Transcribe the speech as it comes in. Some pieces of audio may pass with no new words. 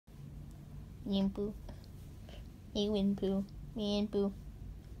Winpoo. Hey, Winpoo. Winpoo.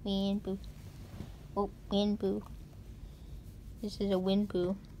 Winpoo. Oh, Winpoo. This is a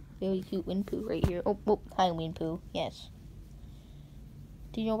Winpoo. Very cute Winpoo right here. Oh, hi, Winpoo. Yes.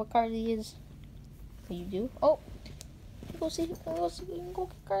 Do you know what Carly is? Oh, you do? Oh, go see. Go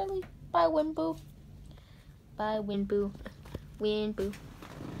get Carly. Bye, Winpoo. Bye, Winpoo. Winpoo.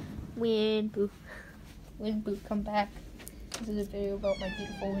 Winpoo. Winpoo, come back. This is a video about my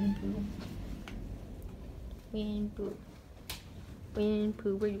beautiful Winpoo. Winpoo.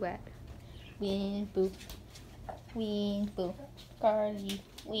 Winpoo, where you at? Winpoo. Winpoo. Carly.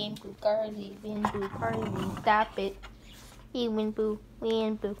 Winpoo, Carly. Winpoo, Carly. Stop it. Hey, Winpoo.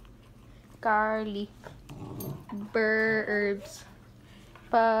 Winpoo. Carly. Birds.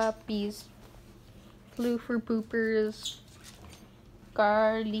 Puppies. Floofer poopers.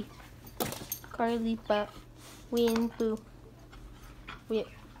 Carly. Carly pup. Winpoo.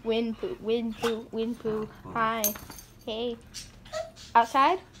 Winpoo. Winpoo. Winpoo. Hi. Hey.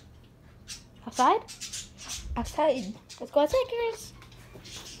 Outside? Outside? Outside. Let's go outside, girls.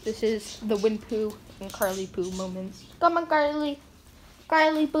 This is the Winpoo and Carly Poo moments. Come on, Carly.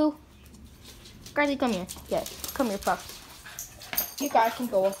 Carly Poo. Carly, come here. Yes, come here, pup. You guys can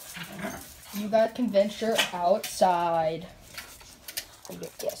go. You guys can venture outside.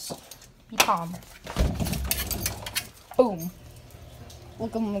 Yes. Be calm. Boom.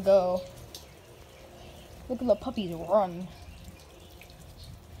 Look at them go. Look at the puppies run.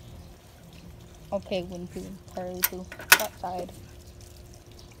 Okay, Winpoo, Carly Poo, outside.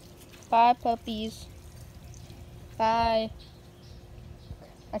 Bye, puppies. Bye.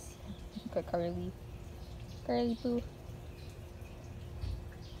 I see. Look at Carly. Carly Poo.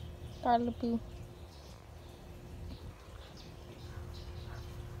 Carly Poo.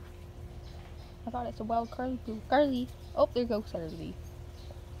 I thought it's a wild Carly Poo. Carly. Oh, there goes Carly.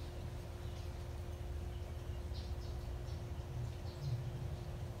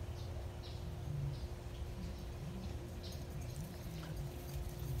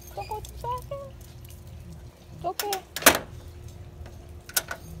 Don't go to the bathroom. It's okay.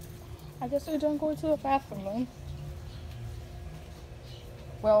 I guess we don't go to the bathroom then.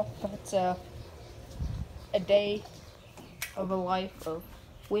 Well, that's a day of the life of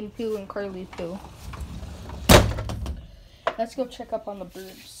Winpoo and Carly Poo. Let's go check up on the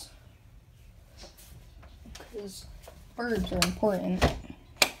birds. Because birds are important.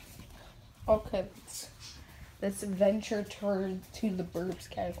 Okay, let's venture to the birds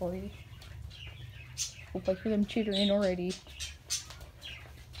category. Hope I hear them chittering already.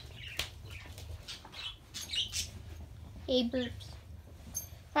 Hey, birds.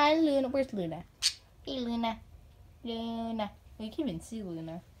 Hi, Luna. Where's Luna? Hey, Luna. Luna. Oh, you can't even see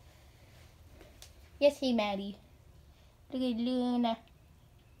Luna. Yes, hey, Maddie. Look at Luna.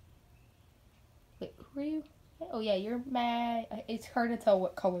 Wait, who are you? Oh, yeah, you're Mad. It's hard to tell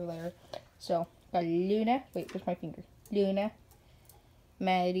what color they're. So, got Luna. Wait, where's my finger? Luna.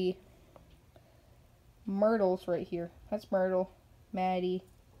 Maddie. Myrtle's right here. That's Myrtle. Maddie.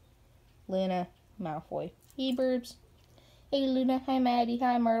 Luna. Malfoy. Hey, birds. Hey, Luna. Hi, Maddie.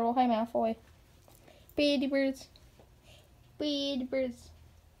 Hi, Myrtle. Hi, Malfoy. Pretty birds. Pretty birds.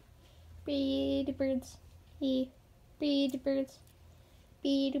 Pretty birds. Hey. Pretty birds.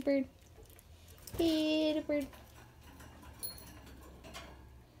 Pretty bird. Pretty bird.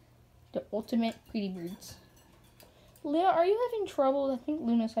 The ultimate pretty birds. Luna, are you having trouble? I think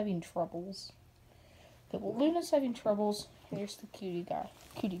Luna's having troubles. Okay, well, Luna's having troubles. Here's the cutie guy.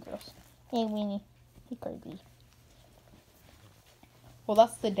 Cutie girls. Hey, Winnie. Hey, Kirby. Well,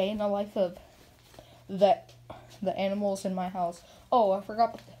 that's the day in the life of the animals in my house. Oh, I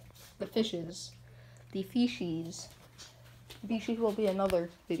forgot the fishes. The fishies. Fishies will be another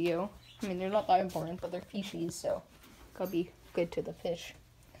video. I mean, they're not that important, but they're fishies, so gotta be good to the fish.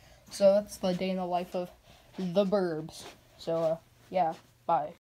 So that's the day in the life of the burbs. So, yeah, bye.